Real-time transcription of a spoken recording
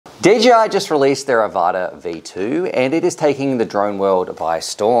DJI just released their Avatar V2 and it is taking the drone world by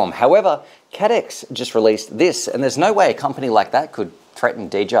storm. However, Caddx just released this, and there's no way a company like that could threaten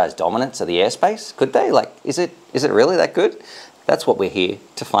DJI's dominance of the airspace, could they? Like, is it really that good? That's what we're here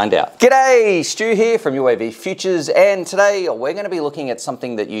to find out. G'day, Stu here from UAVfutures, and today we're going to be looking at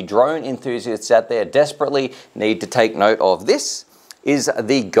something that you drone enthusiasts out there desperately need to take note of. This is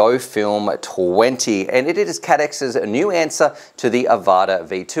the GoFilm 20, and it is Caddx's new answer to the Avatar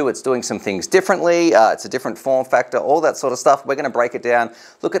V2. It's doing some things differently, it's a different form factor, all that sort of stuff. We're going to break it down,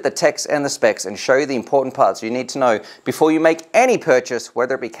 look at the text and the specs, and show you the important parts you need to know before you make any purchase,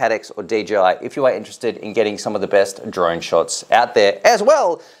 whether it be Caddx or DJI, if you are interested in getting some of the best drone shots out there. As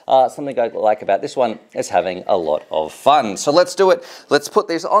well, something I like about this one is having a lot of fun. So let's do it. Let's put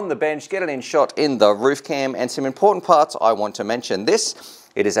this on the bench, get it in shot in the roof cam, and some important parts I want to mention.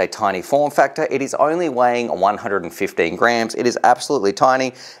 It is a tiny form factor. It is only weighing 115 grams. It is absolutely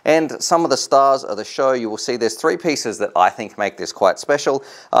tiny, and some of the stars of the show, you will see there's three pieces that I think make this quite special.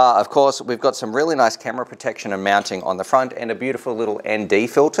 Of course, we've got some really nice camera protection and mounting on the front, and a beautiful little ND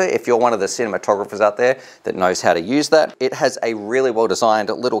filter if you're one of the cinematographers out there that knows how to use that. It has a really well designed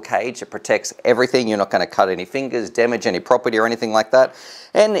little cage that protects everything. You're not going to cut any fingers, damage any property or anything like that.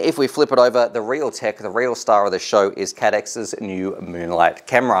 And if we flip it over, the real tech, the real star of the show is Caddx's new Moonlight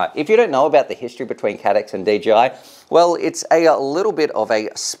camera. If you don't know about the history between Caddx and DJI, well, it's a little bit of a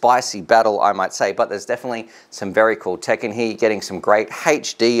spicy battle, I might say, but there's definitely some very cool tech in here, getting some great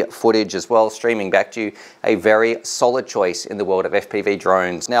HD footage as well, streaming back to you. A very solid choice in the world of FPV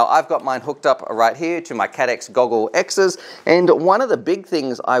drones. Now, I've got mine hooked up right here to my Caddx Goggle X's, and one of the big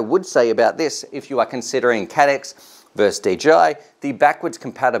things I would say about this, if you are considering Caddx versus DJI, the backwards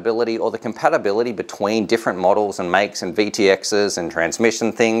compatibility, or the compatibility between different models and makes and VTXs and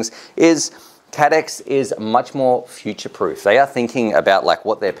transmission things, is Caddx is much more future-proof. They are thinking about like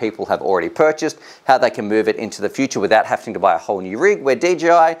what their people have already purchased, how they can move it into the future without having to buy a whole new rig, where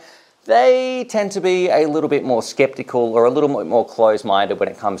DJI, they tend to be a little bit more skeptical or a little bit more closed-minded when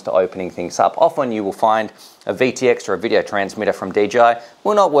it comes to opening things up. Often you will find a VTX or a video transmitter from DJI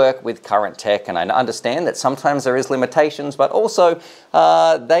will not work with current tech, and I understand that sometimes there is limitations, but also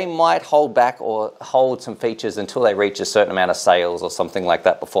they might hold back or hold some features until they reach a certain amount of sales or something like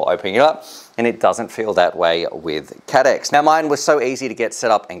that before opening it up, and it doesn't feel that way with Caddx. Now, mine was so easy to get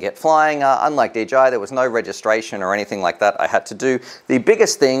set up and get flying. Unlike DJI, there was no registration or anything like that I had to do. The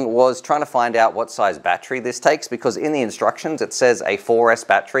biggest thing was trying to find out what size battery this takes, because in the instructions it says a 4S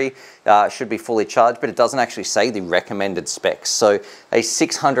battery should be fully charged, but it doesn't actually say the recommended specs. So a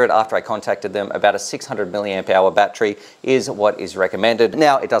 600, after I contacted them, about a 600 milliamp hour battery is what is recommended.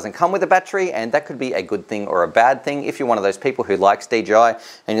 Now, it doesn't come with a battery, and that could be a good thing or a bad thing. If you're one of those people who likes DJI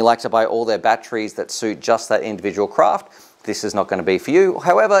and you like to buy all their batteries that suit just that individual craft, this is not going to be for you.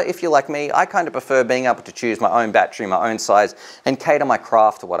 However, if you're like me, I kind of prefer being able to choose my own battery, my own size, and cater my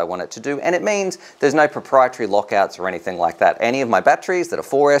craft to what I want it to do. And it means there's no proprietary lockouts or anything like that. Any of my batteries that are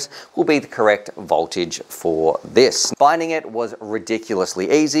 4S will be the correct voltage for this. Finding it was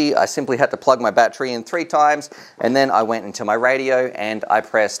ridiculously easy. I simply had to plug my battery in 3 times, and then I went into my radio and I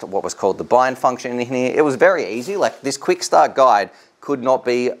pressed what was called the bind function in here. It was very easy. Like, this quick start guide could not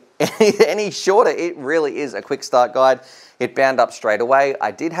be any shorter. It really is a quick start guide. It bound up straight away. I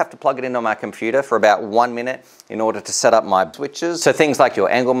did have to plug it into my computer for about 1 minute in order to set up my switches. So things like your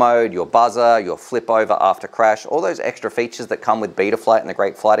angle mode, your buzzer, your flip over after crash, all those extra features that come with Betaflight and the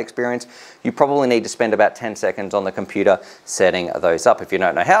great flight experience, you probably need to spend about 10 seconds on the computer setting those up. If you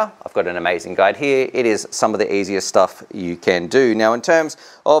don't know how, I've got an amazing guide here. It is some of the easiest stuff you can do. Now, in terms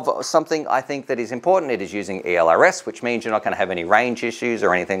of something I think that is important, it is using ELRS, which means you're not going to have any range issues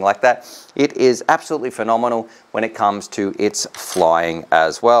or anything like that. It is absolutely phenomenal when it comes to its flying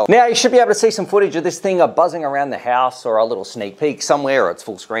as well. Now, you should be able to see some footage of this thing buzzing around the house, or a little sneak peek somewhere, or it's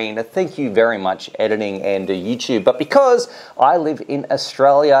full screen. Thank you very much, editing and YouTube. But because I live in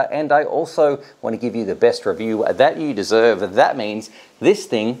Australia and I also want to give you the best review that you deserve, that means this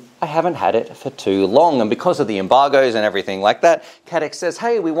thing, I haven't had it for too long, and because of the embargoes and everything like that, Caddx says,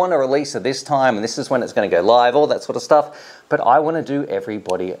 hey, we want to release it this time, and this is when it's going to go live, all that sort of stuff. But I want to do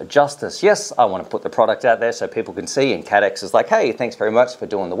everybody justice. Yes, I want to put the product out there so people can see, and Caddx is like, hey, thanks very much for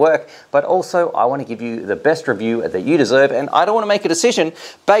doing the work, but also I want to give you the best review that you deserve, and I don't want to make a decision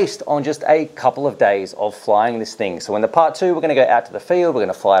based on just a couple of days of flying this thing. So in the part 2, we're going to go out to the field, we're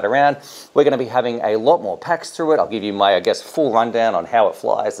going to fly it around, we're going to be having a lot more packs through it. I'll give you my, I guess, full rundown on how it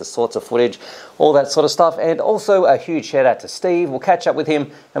flies, the sorts of footage, all that sort of stuff. And also a huge shout out to Steve. We'll catch up with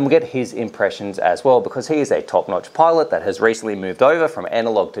him and we'll get his impressions as well, because he is a top-notch pilot that has recently moved over from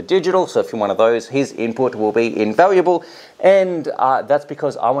analog to digital. So if you're one of those, his input will be invaluable. And that's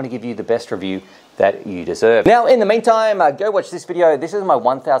because I want to give you the best review that you deserve. Now, in the meantime, go watch this video. This is my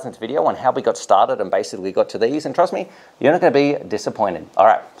 1000th video on how we got started and basically got to these. And trust me, you're not going to be disappointed. All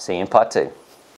right, see you in part 2.